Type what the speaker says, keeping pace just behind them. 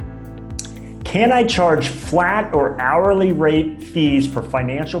Can I charge flat or hourly rate fees for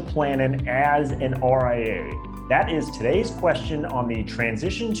financial planning as an RIA? That is today's question on the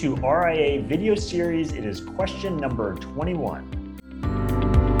Transition to RIA video series. It is question number 21.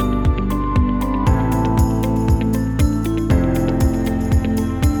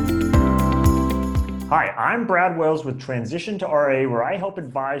 Hi, I'm Brad Wells with Transition to RIA, where I help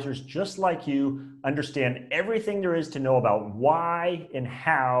advisors just like you understand everything there is to know about why and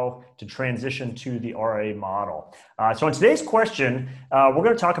how to transition to the RIA model. So in today's question, we're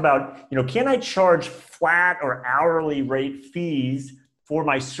going to talk about, can I charge flat or hourly rate fees for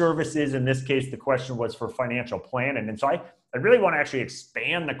my services? In this case, the question was for financial planning. And so I really want to actually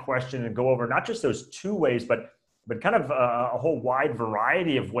expand the question and go over not just those two ways, but kind of a whole wide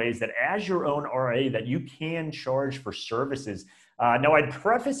variety of ways that as your own RIA that you can charge for services. Now, I'd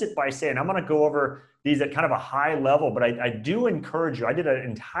preface it by saying I'm going to go over these at kind of a high level, but I do encourage you. I did an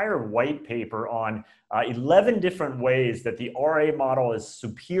entire white paper on 11 different ways that the RIA model is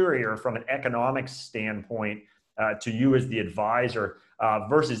superior from an economic standpoint to you as the advisor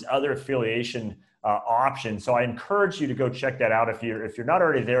versus other affiliation option. So I encourage you to go check that out. If you're not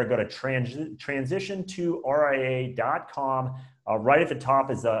already there, go to transitiontoria.com. Right at the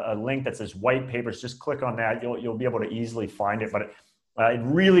top is a link that says white papers. Just click on that. You'll be able to easily find it. But it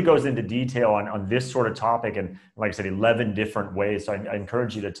really goes into detail on this sort of topic. And like I said, 11 different ways. So I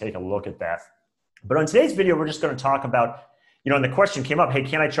encourage you to take a look at that. But on today's video, we're just going to talk about, and the question came up, hey,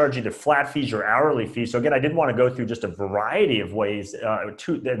 can I charge either flat fees or hourly fees? So again, I did want to go through just a variety of ways,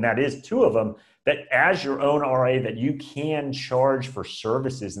 and that is two of them, that as your own RIA that you can charge for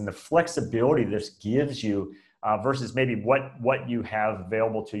services and the flexibility this gives you versus maybe what you have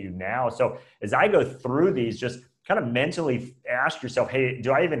available to you now. So as I go through these, just kind of mentally ask yourself, hey,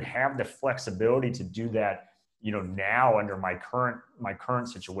 do I even have the flexibility to do that, now under my current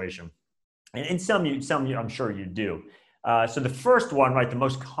situation? And some I'm sure you do. So the first one, right, the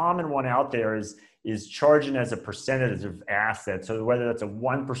most common one out there is charging as a percentage of assets. So whether that's a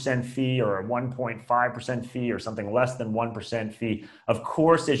 1% fee or a 1.5% fee or something less than 1% fee. Of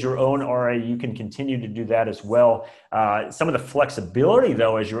course, as your own RIA, you can continue to do that as well. Some of the flexibility,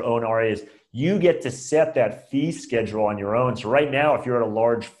 though, as your own RIA is you get to set that fee schedule on your own. So right now, if you're at a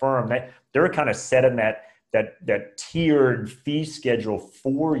large firm, they're kind of setting that tiered fee schedule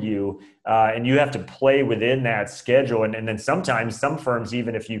for you, and you have to play within that schedule. And then sometimes some firms,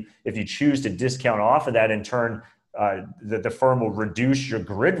 even if you choose to discount off of that, in turn, the firm will reduce your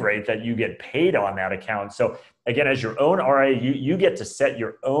grid rate that you get paid on that account. So again, as your own RIA, you get to set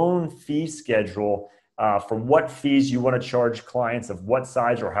your own fee schedule for what fees you want to charge clients of what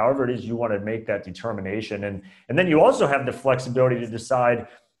size or however it is you want to make that determination. And then you also have the flexibility to decide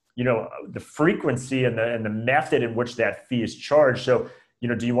the frequency and the method in which that fee is charged. So,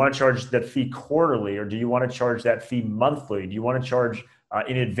 do you want to charge that fee quarterly, or do you want to charge that fee monthly? Do you want to charge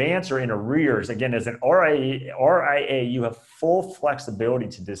in advance or in arrears? Again, as an RIA, you have full flexibility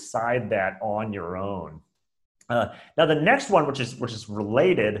to decide that on your own. Now, the next one, which is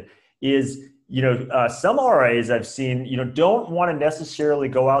related, is some RIAs I've seen don't want to necessarily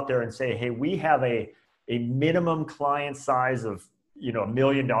go out there and say, hey, we have a minimum client size of $1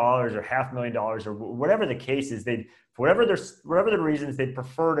 million or $500,000 or whatever the case is. For whatever the reasons, they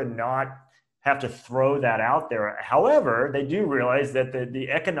prefer to not have to throw that out there. However, they do realize that the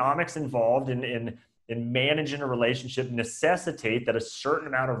economics involved in managing a relationship necessitate that a certain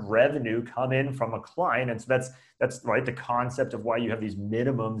amount of revenue come in from a client. And so that's right, the concept of why you have these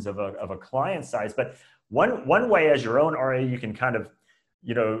minimums of a client size. But one way as your own RIA you can kind of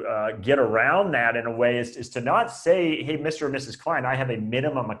get around that in a way is to not say, hey, Mr. or Mrs. Client, I have a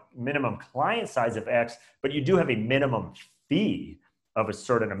minimum client size of X, but you do have a minimum fee of a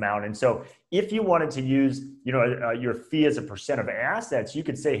certain amount. And so if you wanted to use, your fee as a percent of assets, you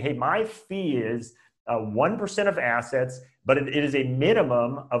could say, hey, my fee is 1% of assets, but it is a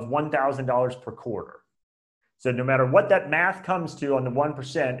minimum of $1,000 per quarter. So no matter what that math comes to on the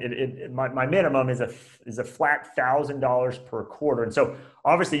 1%, my minimum is a flat $1,000 per quarter. And so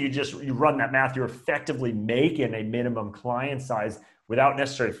obviously you run that math, you're effectively making a minimum client size without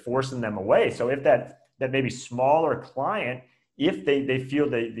necessarily forcing them away. So if that maybe smaller client, if they feel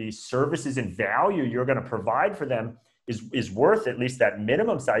the services and value you're going to provide for them is worth at least that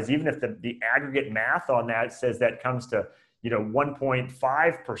minimum size, even if the aggregate math on that says that comes to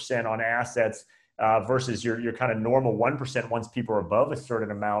 1.5% on assets, versus your kind of normal 1% once people are above a certain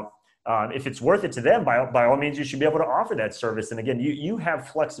amount. If it's worth it to them, by all means, you should be able to offer that service. And again, you have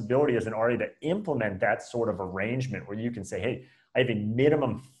flexibility as an RIA to implement that sort of arrangement where you can say, hey, I have a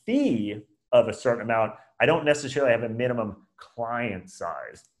minimum fee of a certain amount. I don't necessarily have a minimum client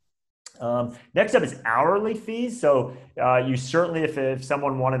size. Next up is hourly fees. So you certainly, if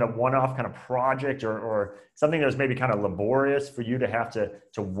someone wanted a one-off kind of project or something that was maybe kind of laborious for you to have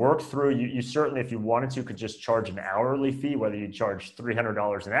to work through, you certainly, if you wanted to, could just charge an hourly fee, whether you charge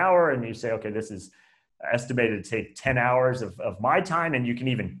 $300 an hour and you say, okay, this is estimated to take 10 hours of my time. And you can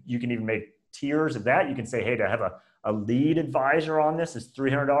even make tiers of that. You can say, hey, to have a lead advisor on this is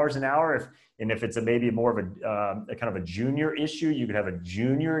 $300 an hour. If it's maybe more of a kind of a junior issue, you could have a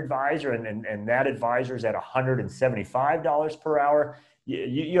junior advisor, and that advisor is at $175 per hour.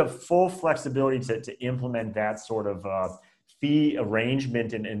 You have full flexibility to implement that sort of fee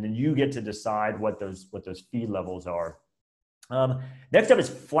arrangement, and then you get to decide what those fee levels are. Next up is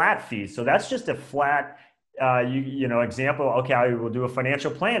flat fees. So that's just a flat example. Okay, I will do a financial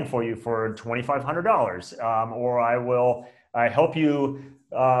plan for you for $2,500, or I will help you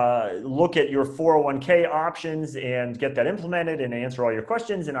look at your 401k options and get that implemented and answer all your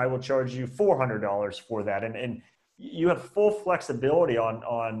questions, and I will charge you $400 for that. And you have full flexibility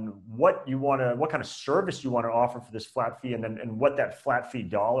on what kind of service you want to offer for this flat fee, and what that flat fee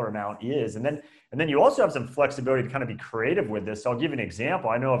dollar amount is. And then you also have some flexibility to kind of be creative with this. So I'll give you an example.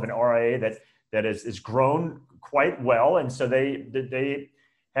 I know of an RIA that is grown quite well, and so they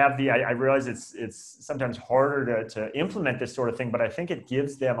have I realize it's sometimes harder to implement this sort of thing, but I think it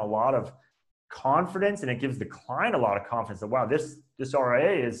gives them a lot of confidence, and it gives the client a lot of confidence that, wow, this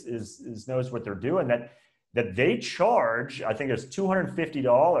RIA is knows what they're doing, that they charge, I think it's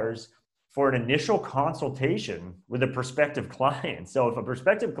 $250 for an initial consultation with a prospective client. So if a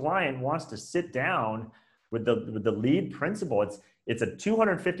prospective client wants to sit down with the lead principal, it's a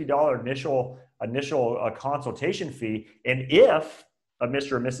 $250 initial consultation fee. And if a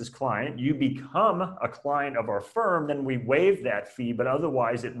Mr. or Mrs. Client, you become a client of our firm, then we waive that fee, but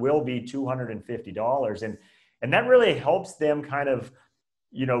otherwise it will be $250. And that really helps them kind of,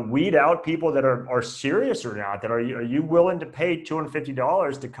 weed out people that are serious or not. That are you willing to pay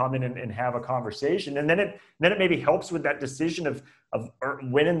 $250 to come in and have a conversation? And then it maybe helps with that decision of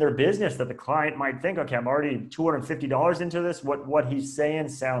winning their business, that the client might think, okay, I'm already $250 into this. What he's saying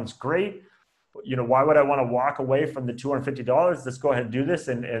sounds great. Why would I want to walk away from the $250? Let's go ahead and do this.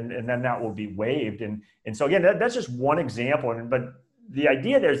 And then that will be waived. And so again, that's just one example. But the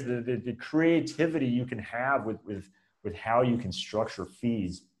idea there's the creativity you can have with how you can structure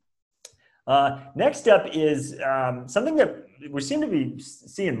fees. Next up is something that we seem to be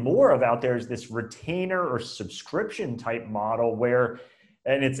seeing more of out there is this retainer or subscription type model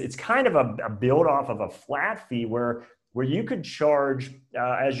and it's kind of a build off of a flat fee where you could charge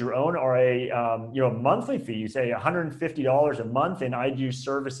as your own RA, a monthly fee. You say $150 a month, and I do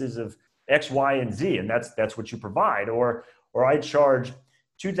services of X, Y, and Z, and that's what you provide. Or I charge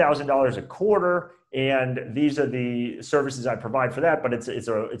 $2,000 a quarter, and these are the services I provide for that. But it's a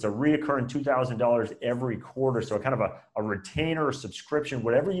reoccurring $2,000 every quarter. So kind of a retainer or subscription,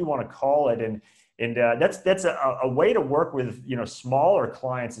 whatever you want to call it, and that's a way to work with smaller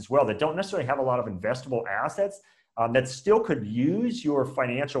clients as well that don't necessarily have a lot of investable assets. That still could use your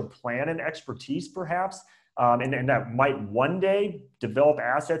financial plan and expertise perhaps, and that might one day develop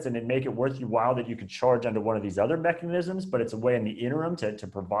assets and then make it worth your while that you could charge under one of these other mechanisms, but it's a way in the interim to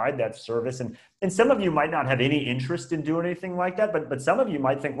provide that service. And some of you might not have any interest in doing anything like that, but some of you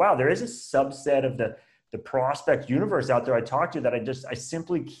might think, wow, there is a subset of the prospect universe out there I talk to that I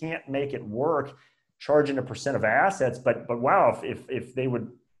simply can't make it work charging a percent of assets, but wow, if they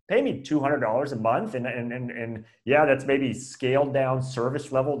would pay me $200 a month, and yeah, that's maybe scaled down service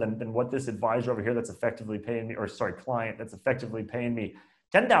level than what this advisor over here that's effectively paying me, client that's effectively paying me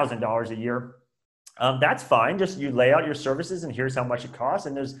 $10,000 a year. That's fine. Just you lay out your services and here's how much it costs.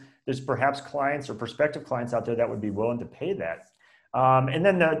 And there's perhaps clients or prospective clients out there that would be willing to pay that. And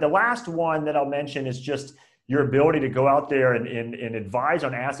then the last one that I'll mention is just your ability to go out there and advise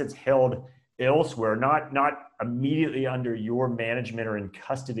on assets held elsewhere, not immediately under your management or in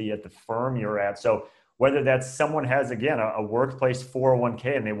custody at the firm you're at. So whether that's someone has, again, a workplace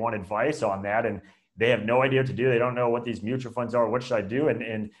 401k and they want advice on that and they have no idea what to do, they don't know what these mutual funds are, what should I do?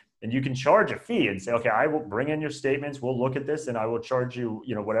 And you can charge a fee and say, okay, I will bring in your statements, we'll look at this, and I will charge you,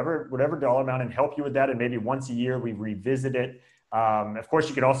 whatever dollar amount and help you with that. And maybe once a year we revisit it. Of course,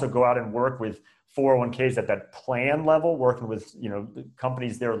 you could also go out and work with 401ks at that plan level, working with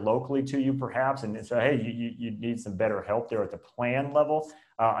companies there locally to you perhaps, and so hey, you need some better help there at the plan level.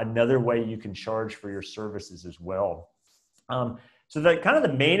 Another way you can charge for your services as well. So the kind of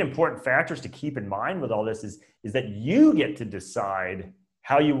the main important factors to keep in mind with all this is that you get to decide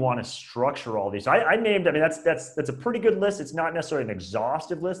how you want to structure all these. I named, I mean, that's a pretty good list. It's not necessarily an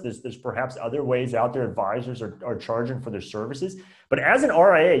exhaustive list. There's perhaps other ways out there advisors are charging for their services. But as an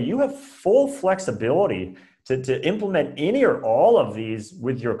RIA, you have full flexibility to implement any or all of these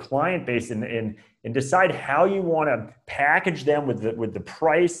with your client base and decide how you want to package them with the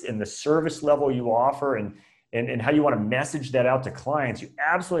price and the service level you offer and how you want to message that out to clients. You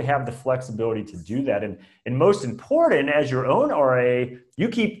absolutely have the flexibility to do that. And most important, as your own RIA, you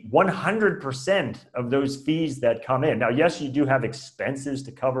keep 100% of those fees that come in. Now, yes, you do have expenses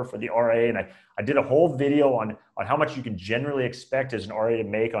to cover for the RIA. And I did a whole video on how much you can generally expect as an RIA to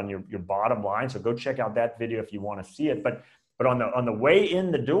make on your bottom line. So go check out that video if you want to see it. But on the way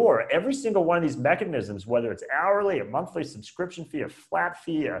in the door, every single one of these mechanisms, whether it's hourly, a monthly subscription fee, a flat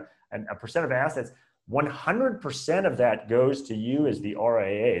fee, a percent of assets, 100% of that goes to you as the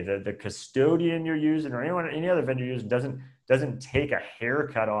RIA. The custodian you're using or any other vendor you're using doesn't take a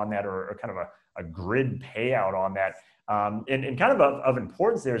haircut on that or kind of a grid payout on that. And kind of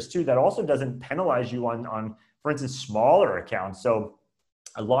importance there is too, that also doesn't penalize you on, for instance, smaller accounts. So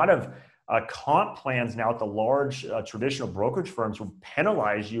a lot of comp plans now at the large traditional brokerage firms will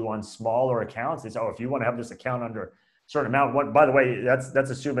penalize you on smaller accounts. They say, oh, if you want to have this account under certain amount. By the way, that's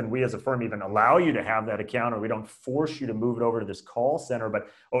assuming we as a firm even allow you to have that account, or we don't force you to move it over to this call center. But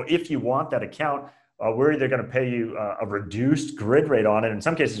if you want that account, we're either going to pay you a reduced grid rate on it. In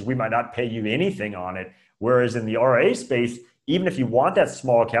some cases, we might not pay you anything on it. Whereas in the RIA space, even if you want that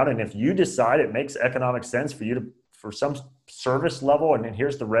small account, and if you decide it makes economic sense for you for some service level, and then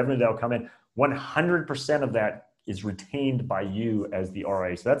here's the revenue that'll come in, 100% of that is retained by you as the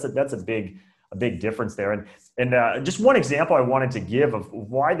RIA. So that's a big difference there. And just one example I wanted to give of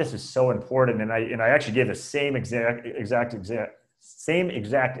why this is so important. And I actually gave the same exact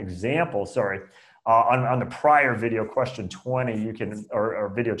example, on the prior video, question 20, you can,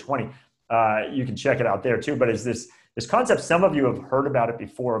 or video 20, you can check it out there too. But is this concept, some of you have heard about it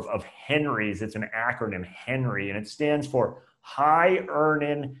before, of Henry's. It's an acronym, Henry, and it stands for high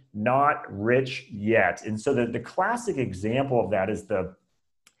earning, not rich yet. And so the classic example of that is the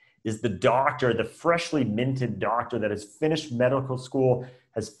doctor, the freshly minted doctor that has finished medical school,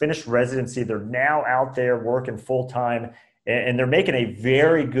 has finished residency. They're now out there working full time, and they're making a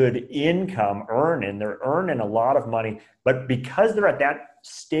very good income they're earning a lot of money. But because they're at that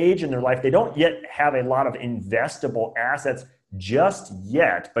stage in their life, they don't yet have a lot of investable assets just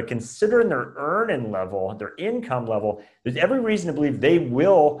yet. But considering their earning level, their income level, there's every reason to believe they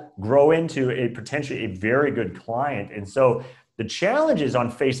will grow into potentially a very good client. And so the challenge is on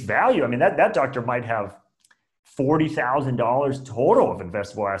face value. I mean, that doctor might have $40,000 total of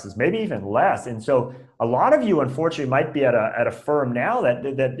investable assets, maybe even less. And so a lot of you, unfortunately, might be at a firm now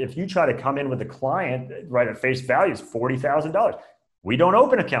that if you try to come in with a client right at face value is $40,000. We don't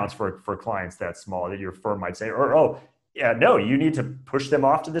open accounts for clients that small, that your firm might say, or, oh, yeah, no, you need to push them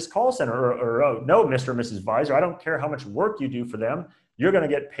off to this call center, or oh, no, Mr. and Mrs. Advisor, I don't care how much work you do for them. You're going to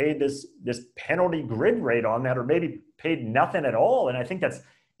get paid this penalty grid rate on that, or maybe paid nothing at all. And I think that's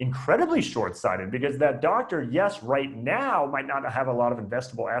incredibly short-sighted, because that doctor, yes, right now might not have a lot of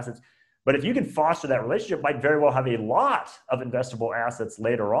investable assets, but if you can foster that relationship, might very well have a lot of investable assets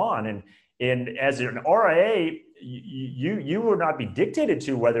later on. And as an RIA, you will not be dictated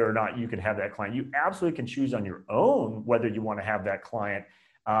to whether or not you can have that client. You absolutely can choose on your own whether you want to have that client.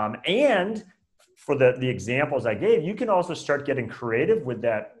 And for the examples I gave, you can also start getting creative with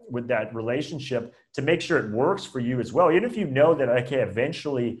that relationship to make sure it works for you as well. Even if you know that, okay,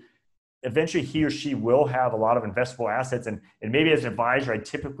 eventually he or she will have a lot of investable assets, and maybe as an advisor, I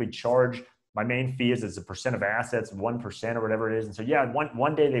typically charge, my main fee is as a percent of assets, 1% or whatever it is. And so, yeah,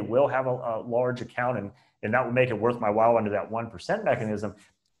 one day they will have a large account, and that will make it worth my while under that 1% mechanism.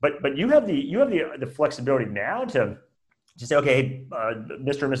 But you have the flexibility now to say, okay,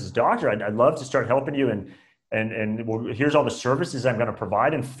 Mr. and Mrs. Doctor, I'd love to start helping you, and well, here's all the services I'm going to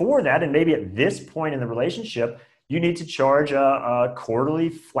provide. And for that, and maybe at this point in the relationship, you need to charge a quarterly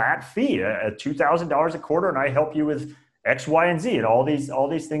flat fee, $2,000 a quarter, and I help you with X, Y, and Z, and all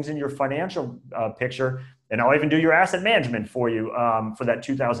these things in your financial picture. And I'll even do your asset management for you for that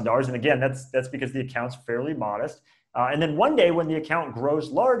 $2,000. And again, that's because the account's fairly modest. And then one day when the account grows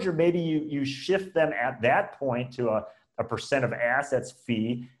larger, maybe you shift them at that point to a percent of assets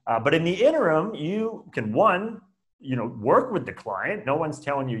fee. But in the interim, you can, one, work with the client. No one's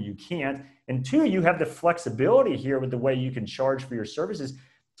telling you can't. And two, you have the flexibility here with the way you can charge for your services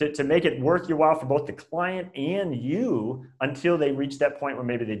to make it worth your while for both the client and you until they reach that point where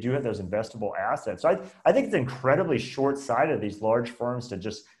maybe they do have those investable assets. So I think it's incredibly short-sighted of these large firms to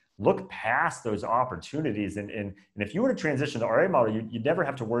just look past those opportunities. And if you were to transition to the RA model, you'd never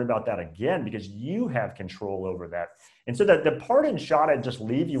have to worry about that again because you have control over that. And so the parting shot I'd just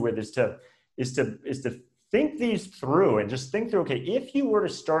leave you with is to think these through and just think through, okay, if you were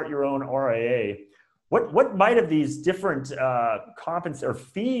to start your own RIA, what might of these different or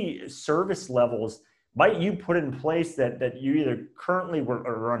fee service levels might you put in place that you either currently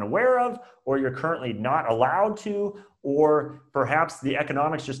are unaware of, or you're currently not allowed to, or perhaps the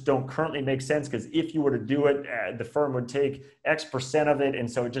economics just don't currently make sense because if you were to do it, the firm would take X% of it, and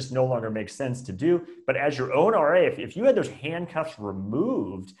so it just no longer makes sense to do. But as your own RA, if you had those handcuffs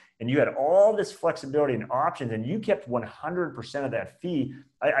removed and you had all this flexibility and options and you kept 100% of that fee,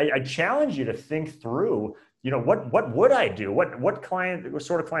 I challenge you to think through, what would I do? What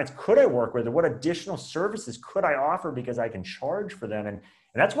sort of clients could I work with? And what additional services could I offer because I can charge for them? And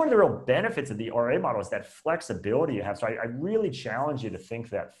that's one of the real benefits of the RA model is that flexibility you have. So I really challenge you to think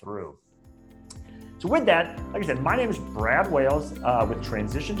that through. So with that, like I said, my name is Brad Wales with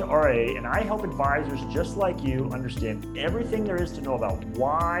Transition to RA, and I help advisors just like you understand everything there is to know about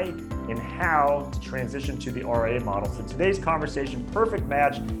why and how to transition to the RA model. So today's conversation, perfect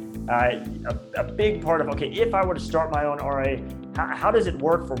match. A big part of, okay, if I were to start my own RA, how does it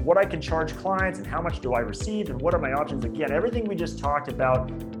work for what I can charge clients and how much do I receive and what are my options? Again, everything we just talked about,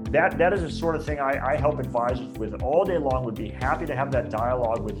 that is the sort of thing I help advisors with all day long. Would be happy to have that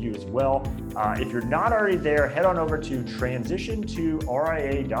dialogue with you as well. If you're not already there, head on over to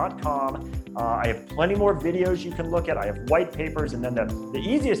transitiontoria.com. I have plenty more videos you can look at. I have white papers, and then the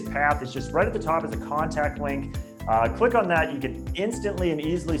easiest path is just right at the top is a contact link. Click on that. You can instantly and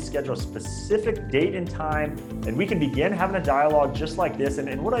easily schedule a specific date and time, and we can begin having a dialogue just like this.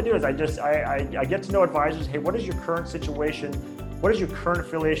 And what I do is I get to know advisors. Hey, what is your current situation? What is your current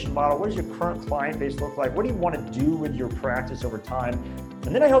affiliation model? What does your current client base look like? What do you want to do with your practice over time?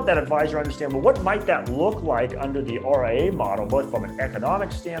 And then I help that advisor understand, well, what might that look like under the RIA model, both from an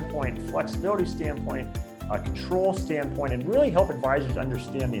economic standpoint, flexibility standpoint, a control standpoint, and really help advisors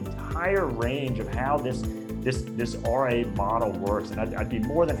understand the entire range of how this RA model works. And I'd be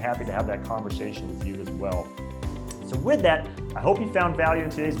more than happy to have that conversation with you as well. So with that, I hope you found value in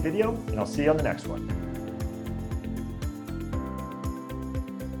today's video, and I'll see you on the next one.